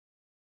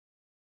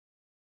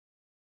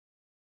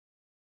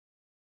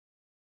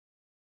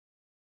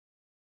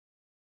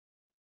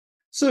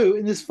So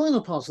in this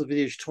final part of the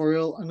video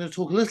tutorial, I'm going to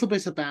talk a little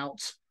bit about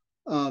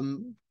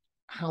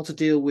how to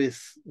deal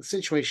with the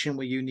situation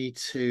where you need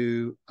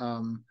to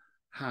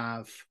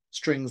have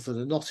strings that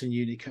are not in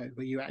Unicode,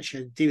 where you're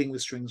actually dealing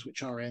with strings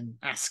which are in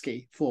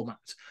ASCII format.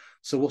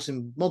 So what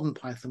in modern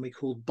Python we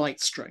call byte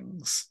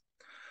strings.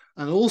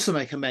 And I'll also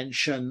make a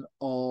mention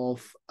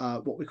of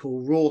what we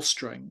call raw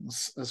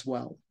strings as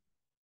well.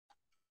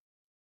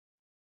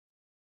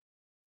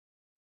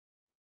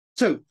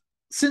 So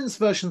since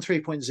version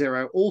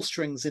 3.0, all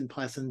strings in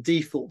Python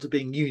default to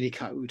being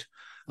Unicode,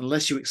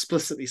 unless you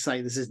explicitly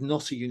say this is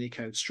not a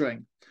Unicode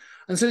string.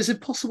 And so it's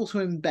impossible to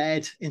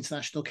embed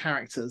international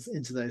characters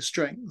into those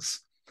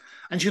strings.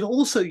 And you can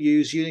also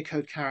use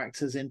Unicode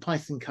characters in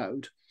Python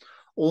code,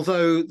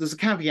 although there's a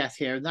caveat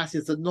here, and that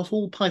is that not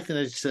all Python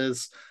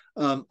editors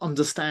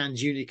understand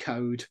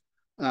Unicode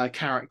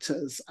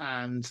characters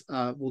and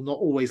will not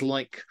always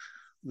like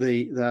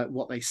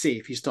what they see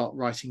if you start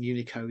writing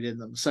Unicode in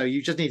them. So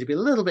you just need to be a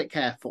little bit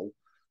careful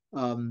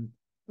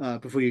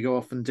before you go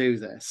off and do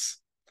this.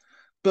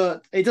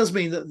 But it does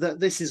mean that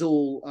this is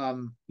all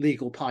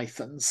legal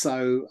Python.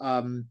 So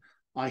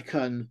I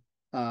can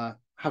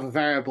have a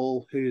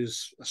variable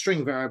who's a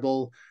string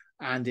variable,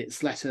 and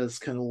its letters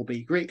can all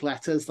be Greek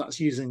letters. That's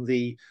using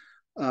the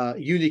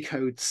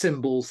Unicode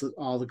symbols that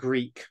are the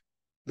Greek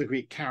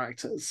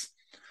characters.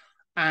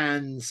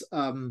 And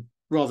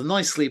rather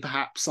nicely,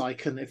 perhaps I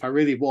can, if I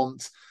really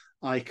want,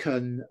 I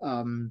can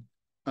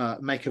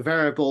make a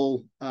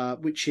variable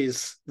which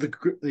is the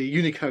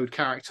Unicode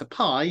character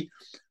pi,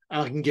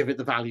 and I can give it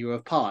the value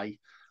of pi.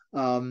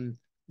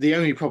 The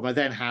only problem I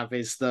then have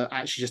is that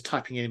actually just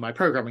typing in my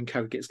programming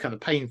code gets kind of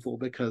painful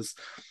because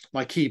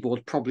my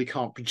keyboard probably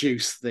can't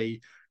produce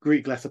the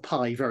Greek letter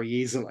pi very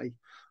easily.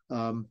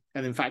 And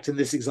in fact, in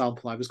this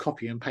example, I was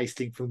copying and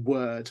pasting from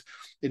Word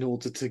in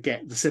order to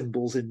get the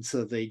symbols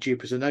into the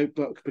Jupyter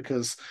notebook,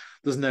 because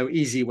there's no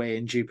easy way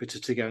in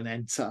Jupyter to go and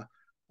enter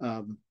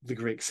the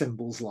Greek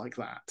symbols like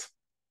that.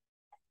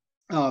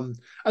 And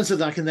so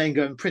that I can then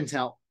go and print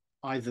out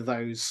either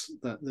those,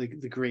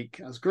 the Greek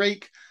as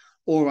Greek,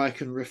 or I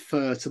can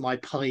refer to my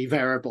pi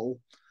variable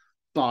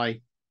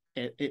by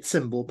its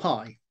symbol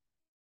pi.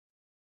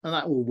 And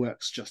that all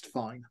works just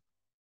fine.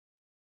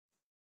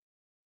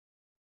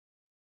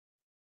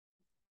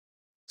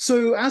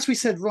 So as we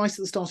said right at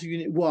the start of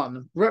Unit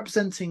 1,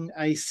 representing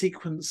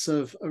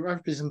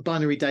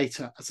binary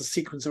data as a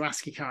sequence of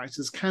ASCII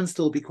characters can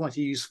still be quite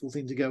a useful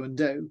thing to go and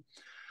do.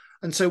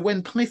 And so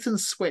when Python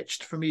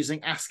switched from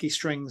using ASCII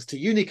strings to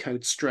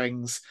Unicode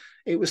strings,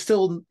 it was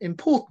still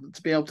important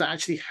to be able to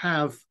actually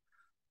have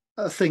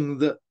a thing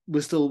that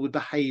would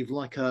behave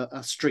like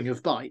a string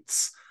of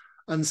bytes.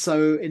 And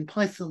so in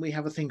Python, we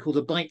have a thing called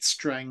a byte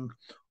string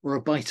or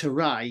a byte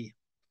array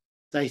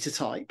data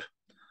type.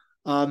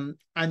 And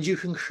you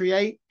can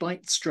create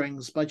byte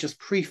strings by just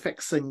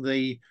prefixing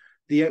the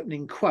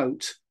opening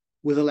quote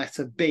with a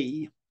letter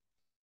B.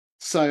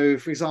 So,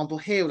 for example,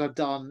 here what I've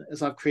done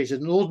is I've created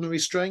an ordinary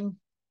string,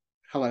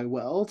 hello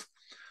world.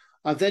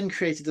 I've then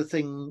created a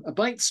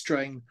byte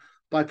string,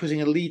 by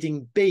putting a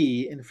leading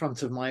B in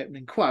front of my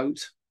opening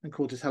quote and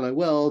called it hello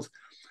world.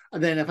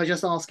 And then if I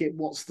just ask it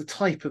what's the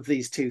type of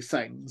these two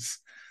things,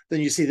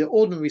 then you see the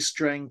ordinary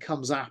string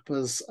comes up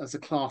as a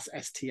class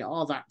str.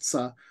 That's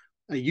a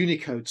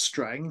Unicode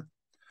string,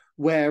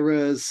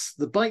 whereas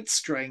the byte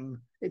string,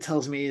 it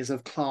tells me, is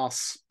of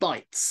class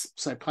bytes.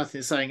 So Python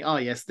is saying, oh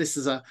yes, this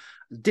is a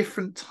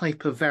different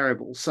type of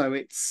variable. So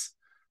it's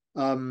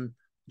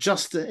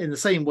just in the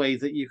same way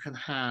that you can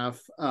have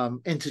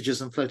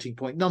integers and floating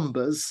point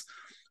numbers,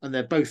 and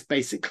they're both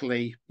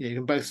basically, you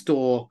can both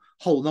store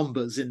whole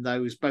numbers in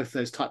both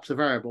those types of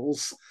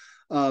variables.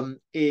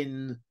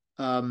 In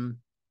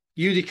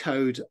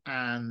Unicode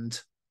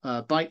and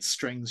byte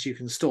strings, you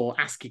can store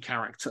ASCII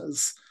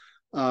characters,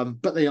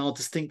 but they are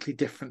distinctly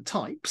different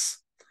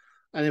types.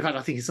 And in fact,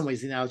 I think in some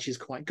ways the analogy is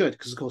quite good,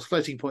 because of course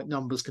floating point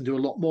numbers can do a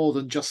lot more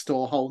than just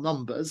store whole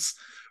numbers,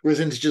 whereas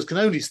integers can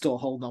only store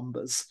whole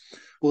numbers.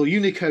 Well,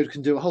 Unicode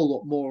can do a whole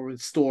lot more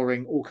with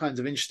storing all kinds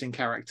of interesting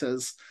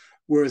characters,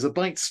 whereas a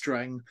byte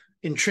string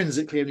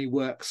intrinsically only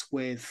works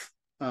with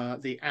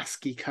the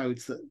ASCII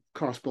codes that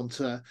correspond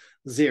to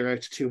 0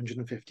 to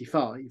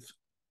 255.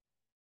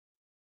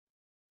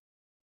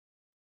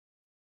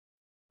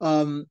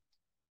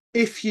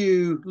 If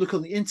you look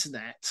on the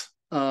internet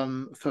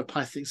for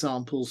Python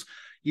examples,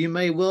 you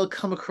may well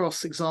come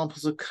across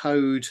examples of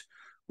code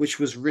which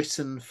was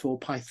written for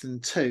Python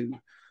 2.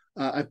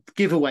 A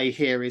giveaway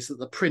here is that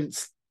the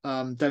prints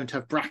don't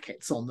have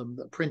brackets on them.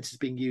 The print is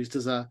being used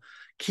as a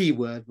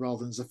keyword rather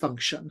than as a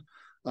function.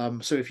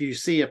 So if you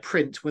see a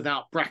print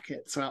without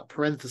brackets, without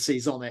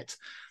parentheses on it,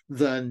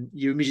 then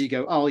you immediately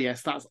go, oh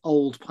yes, that's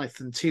old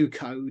Python 2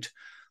 code,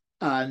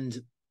 and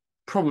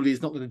probably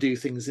is not going to do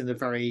things in a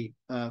very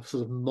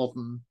sort of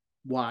modern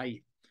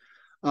way.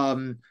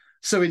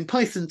 So in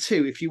Python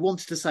 2, if you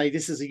wanted to say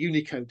this is a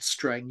Unicode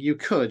string, you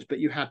could, but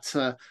you had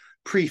to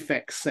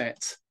prefix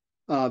it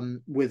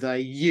with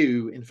a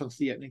U in front of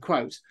the opening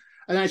quote.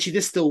 And actually,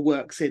 this still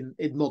works in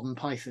modern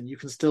Python. You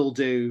can still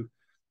do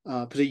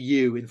put a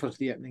U in front of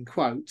the opening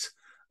quote.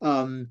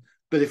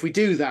 But if we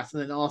do that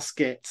and then ask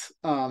it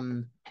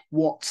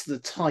what's the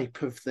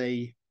type of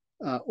the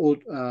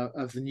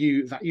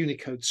that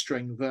Unicode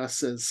string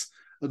versus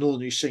an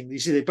ordinary string, you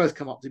see they both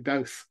come up to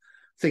both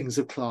things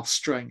of class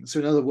string. So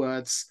in other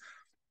words,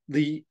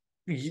 the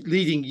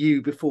leading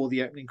U before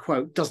the opening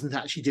quote doesn't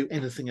actually do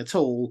anything at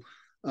all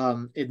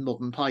in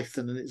modern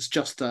Python, and it's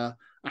just a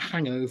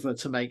hangover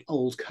to make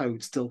old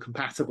code still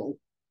compatible.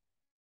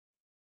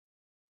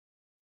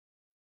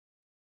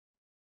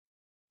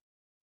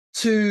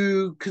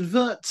 To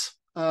convert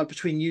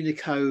between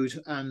Unicode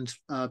and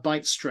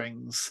byte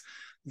strings,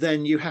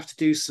 then you have to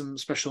do some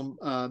special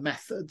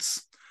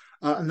methods.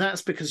 And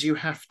that's because you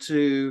have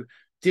to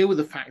deal with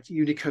the fact that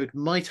Unicode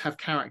might have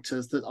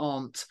characters that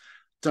aren't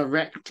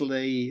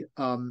directly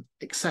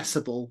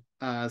accessible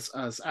as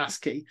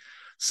ASCII.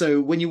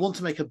 So when you want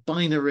to make a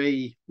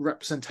binary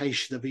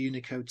representation of a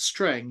Unicode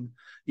string,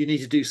 you need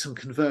to do some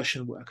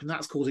conversion work, and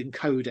that's called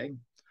encoding.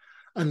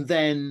 And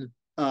then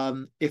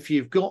if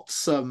you've got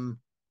some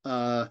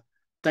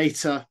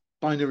data,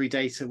 binary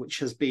data, which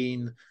has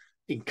been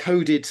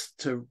encoded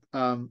to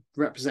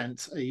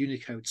represent a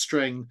Unicode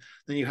string,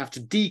 then you have to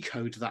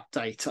decode that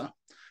data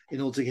in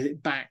order to get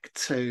it back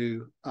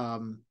to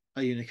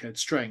a Unicode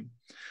string.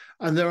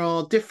 And there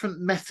are different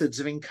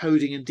methods of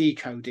encoding and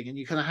decoding, and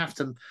you kind of have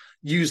to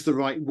use the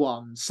right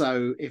one.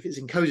 So if it's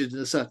encoded in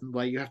a certain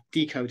way, you have to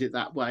decode it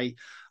that way.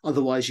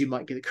 Otherwise, you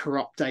might get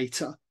corrupt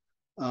data.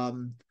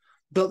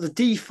 But the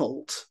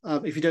default,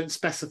 if you don't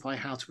specify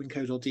how to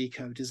encode or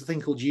decode, is a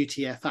thing called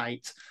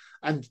UTF-8.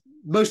 And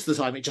most of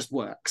the time, it just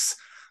works.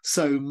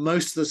 So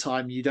most of the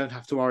time, you don't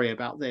have to worry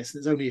about this. And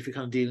it's only if you're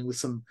kind of dealing with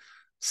some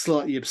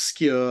slightly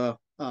obscure,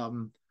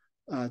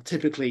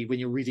 typically when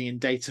you're reading in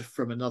data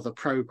from another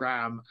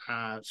program,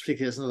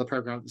 particularly as another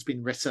program that's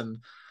been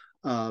written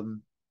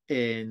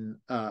in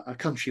a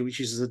country which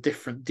uses a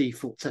different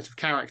default set of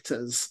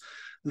characters,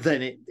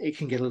 then it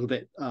can get a little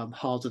bit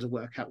harder to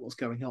work out what's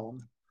going on.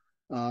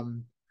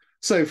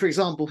 So, for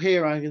example,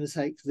 here I'm going to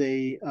take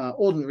the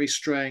ordinary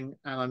string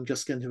and I'm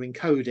just going to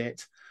encode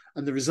it.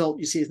 And the result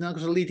you see is now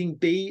got a leading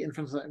B in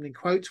front of that opening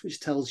quote,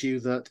 which tells you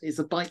that it's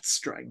a byte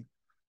string.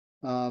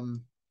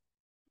 And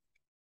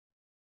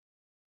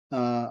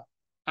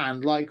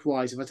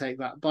likewise, if I take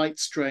that byte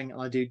string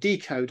and I do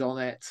decode on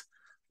it,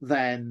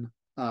 then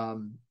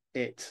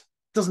it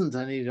doesn't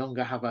any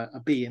longer have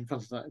a B in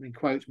front of that opening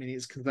quote, meaning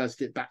it's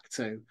converted it back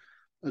to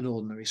an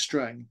ordinary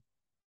string.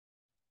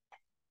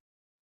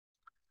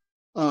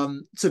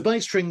 So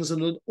byte strings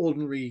and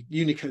ordinary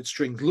Unicode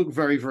strings look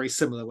very, very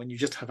similar when you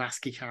just have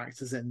ASCII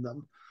characters in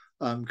them,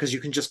 because you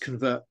can just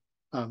convert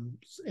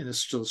in a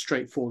sort of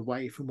straightforward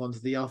way from one to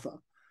the other.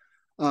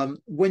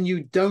 When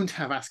you don't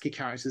have ASCII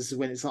characters is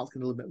when it starts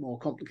getting a little bit more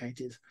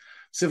complicated.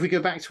 So if we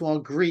go back to our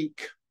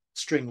Greek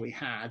string we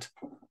had,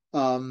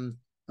 and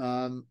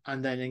then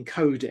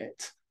encode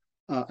it,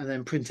 and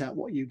then print out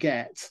what you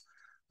get,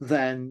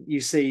 then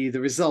you see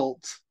the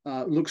result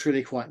looks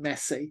really quite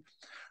messy.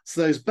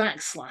 So those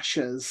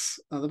backslashes,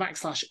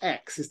 the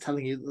 \x is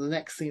telling you that the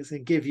next thing it's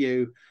going to give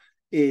you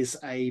is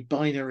a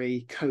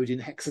binary code in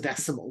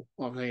hexadecimal.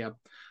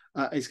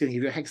 It's going to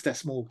give you a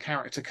hexadecimal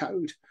character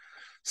code.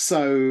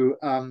 So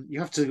you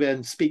have to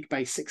then speak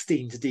base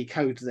 16 to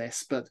decode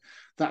this, but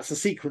that's a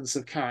sequence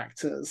of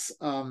characters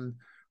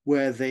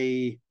where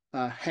the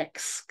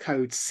hex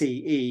code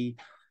CE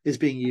is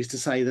being used to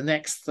say the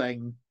next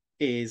thing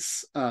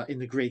is in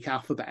the Greek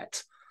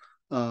alphabet.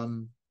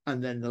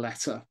 And then the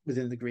letter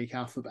within the Greek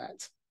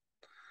alphabet.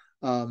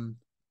 But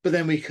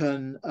then we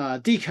can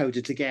decode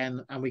it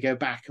again, and we go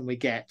back and we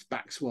get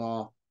back to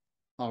our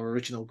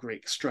original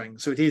Greek string.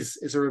 So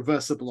it's a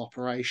reversible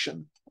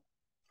operation.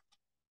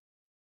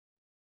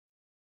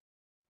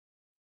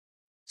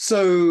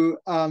 So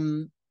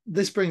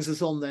this brings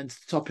us on then to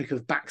the topic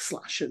of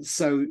backslashes.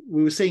 So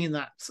we were seeing in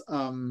that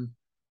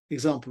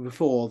example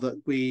before that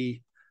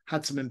we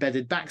had some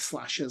embedded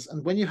backslashes.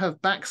 And when you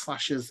have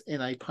backslashes in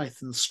a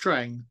Python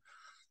string,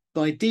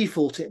 by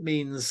default, it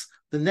means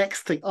the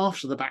next thing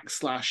after the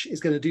backslash is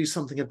going to do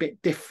something a bit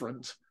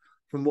different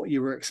from what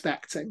you were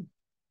expecting.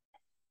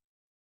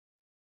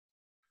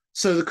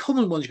 So the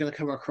common ones you're going to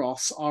come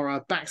across are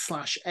a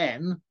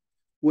 \n,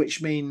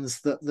 which means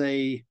that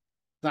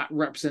that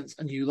represents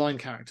a new line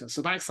character.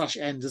 So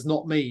 \n does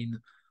not mean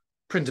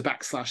print a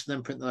backslash and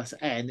then print the letter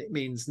n. It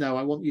means, no,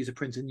 I want you to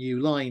print a new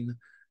line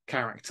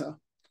character.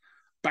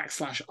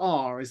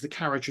 \r is the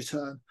carriage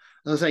return.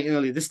 As I was saying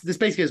earlier, this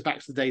basically goes back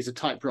to the days of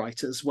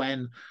typewriters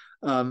when,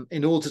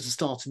 in order to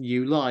start a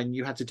new line,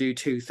 you had to do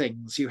two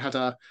things. You had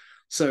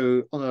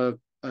so on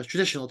a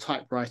traditional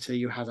typewriter,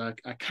 you had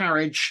a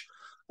carriage,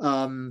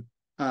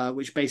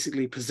 which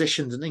basically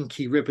positioned an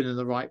inky ribbon in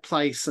the right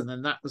place, and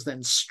then that was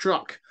then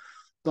struck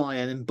by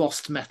an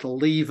embossed metal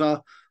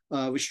lever,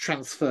 which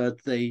transferred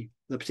the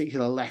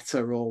particular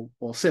letter or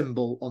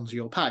symbol onto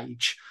your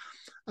page.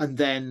 And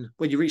then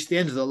when you reached the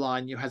end of the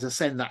line, you had to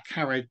send that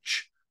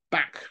carriage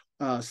back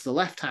to the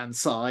left-hand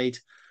side,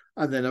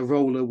 and then a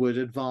roller would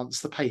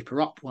advance the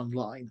paper up one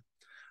line.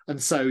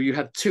 And so you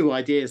had two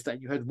ideas then.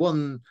 You had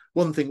one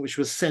thing which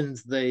was send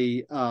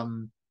the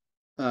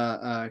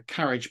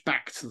carriage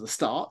back to the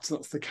start. So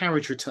that's the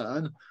carriage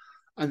return.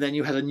 And then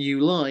you had a new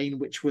line,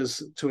 which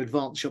was to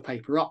advance your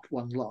paper up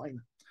one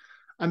line.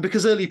 And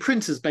because early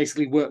printers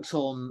basically worked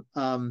on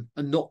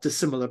a not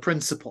dissimilar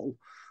principle,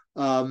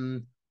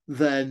 then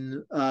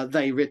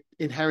they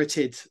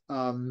inherited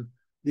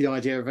the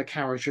idea of a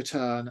carriage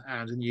return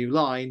and a new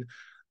line.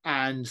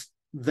 And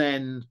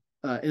then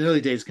in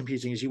early days of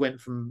computing, as you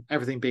went from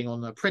everything being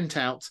on a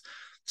printout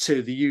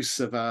to the use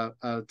of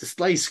a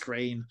display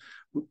screen,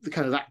 the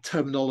kind of that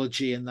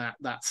terminology and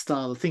that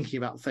style of thinking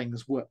about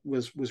things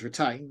was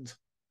retained.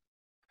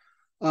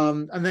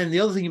 And then the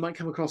other thing you might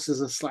come across is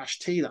a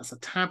 /t. That's a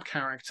tab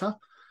character.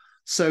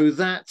 So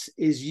that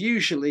is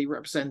usually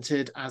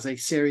represented as a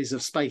series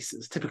of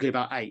spaces, typically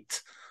about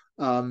 8.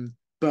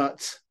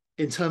 But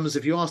in terms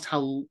of, if you asked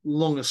how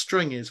long a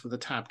string is with a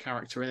tab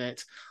character in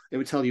it, it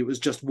would tell you it was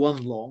just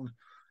 1 long,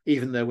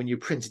 even though when you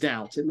print it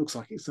out, it looks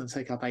like it's going to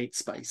take up 8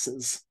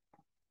 spaces.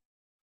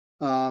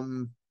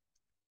 And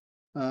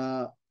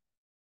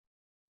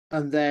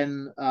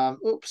then,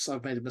 oops,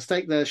 I've made a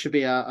mistake. There should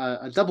be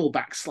a double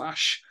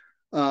backslash.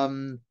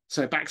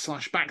 So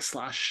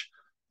backslash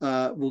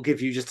will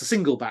give you just a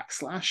single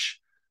backslash.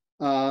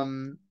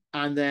 And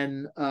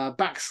then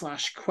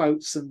backslash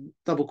quotes and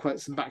double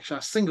quotes and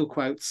backslash single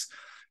quotes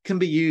can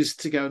be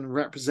used to go and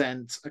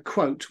represent a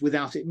quote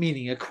without it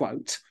meaning a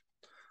quote.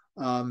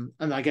 And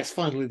I guess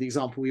finally the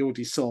example we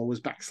already saw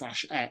was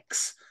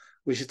 \x,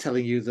 which is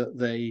telling you that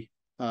the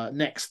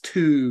next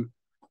 2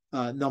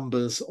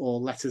 numbers or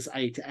letters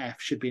A to F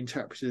should be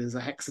interpreted as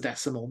a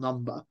hexadecimal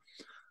number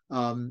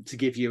to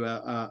give you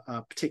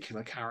a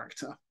particular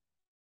character.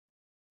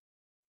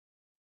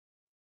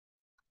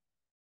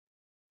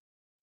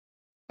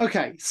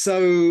 Okay,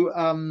 so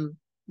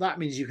that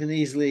means you can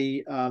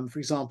easily, for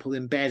example,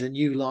 embed a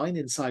new line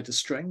inside a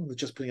string with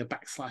just putting a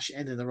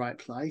 \n in the right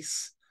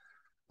place.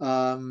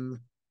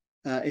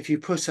 If you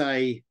put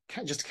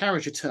just a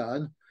carriage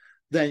return,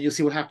 then you'll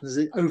see what happens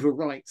is it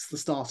overwrites the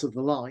start of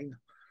the line.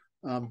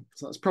 So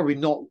that's probably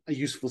not a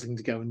useful thing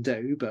to go and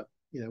do, but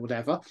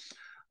whatever.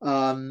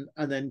 And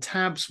then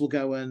tabs will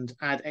go and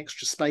add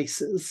extra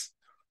spaces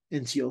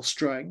into your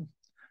string.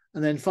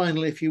 And then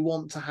finally, if you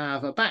want to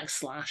have a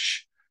backslash,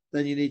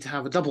 then you need to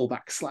have a double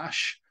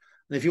backslash.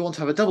 And if you want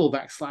to have a double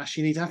backslash,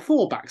 you need to have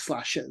 4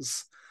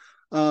 backslashes.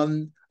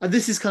 And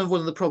this is kind of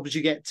one of the problems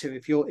you get to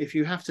if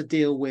you have to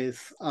deal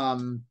with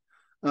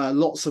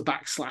lots of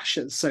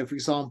backslashes. So, for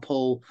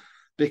example,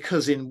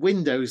 because in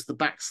Windows the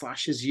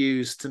backslash is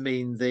used to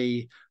mean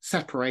the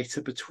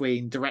separator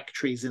between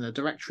directories in a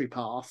directory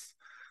path,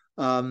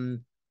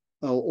 or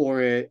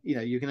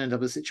you can end up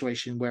in a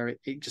situation where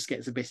it just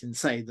gets a bit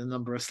insane, the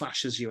number of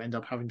slashes you end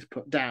up having to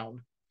put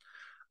down.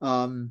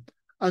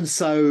 And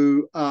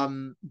so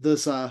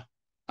there's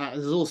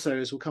also,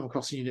 as we'll come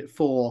across in Unit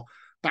 4,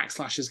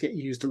 backslashes get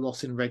used a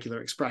lot in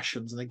regular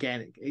expressions. And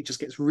again, it just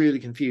gets really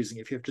confusing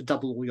if you have to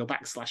double all your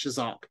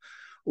backslashes up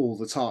all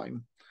the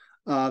time.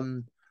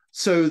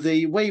 So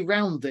the way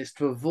around this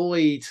to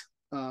avoid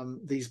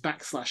these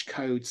backslash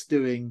codes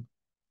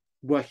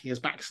working as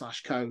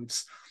backslash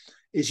codes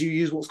is you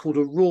use what's called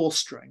a raw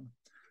string.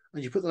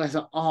 And you put the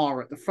letter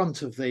R at the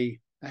front of the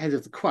head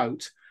of the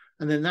quote,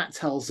 and then that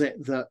tells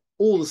it that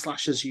all the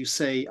slashes you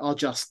see are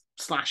just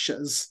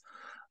slashes,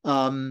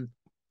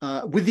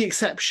 with the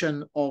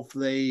exception of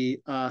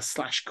the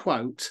slash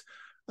quote,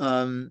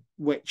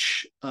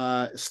 which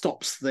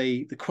stops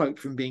the quote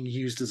from being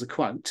used as a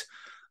quote.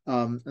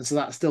 And so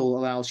that still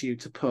allows you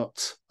to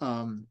put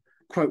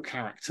quote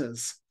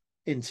characters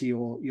into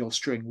your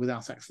string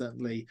without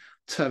accidentally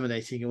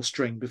terminating your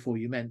string before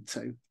you meant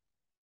to.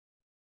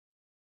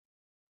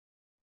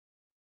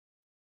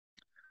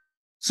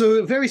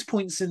 So at various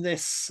points in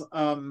this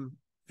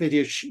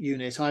video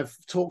unit, I've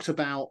talked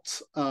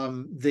about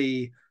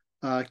the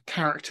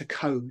character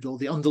code, or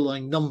the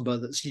underlying number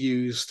that's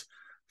used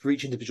for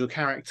each individual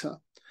character.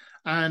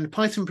 And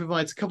Python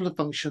provides a couple of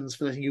functions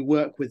for letting you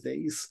work with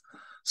these.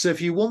 So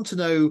if you want to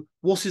know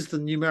what is the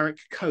numeric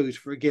code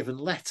for a given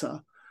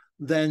letter,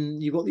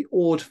 then you've got the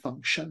ORD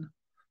function.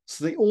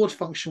 So the ORD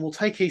function will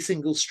take a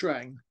single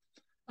string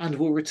and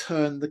will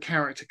return the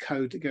character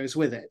code that goes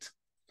with it.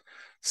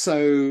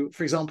 So,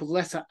 for example, the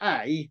letter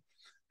A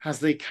has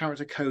the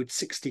character code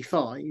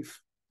 65.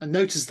 And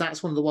notice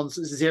that's one of the ones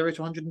that's 0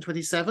 to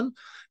 127,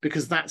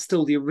 because that's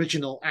still the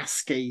original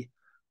ASCII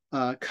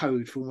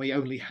code from when we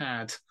only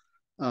had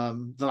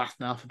the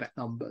Latin alphabet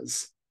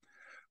numbers.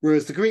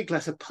 Whereas the Greek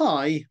letter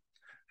pi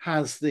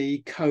has the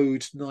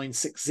code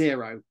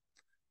 960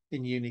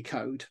 in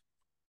Unicode.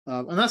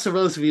 And that's a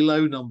relatively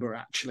low number,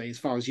 actually, as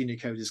far as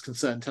Unicode is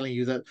concerned, telling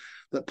you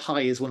that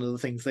pi is one of the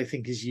things they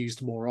think is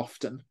used more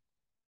often.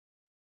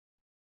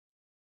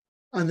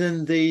 And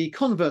then the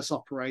converse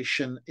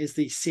operation is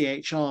the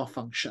CHR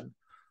function.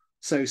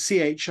 So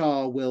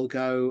CHR will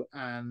go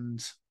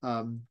and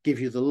give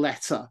you the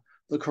letter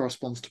that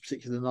corresponds to a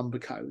particular number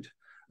code.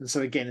 And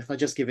so again, if I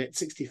just give it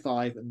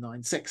 65 and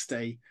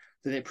 960,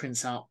 then it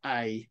prints out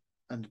A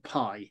and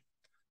pi.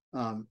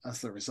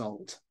 as the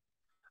result.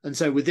 And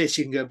so with this,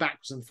 you can go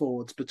backwards and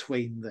forwards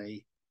between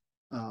the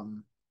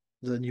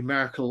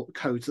numerical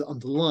codes that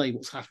underlie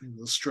what's happening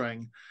with the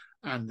string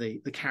and the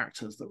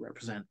characters that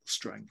represent the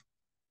string.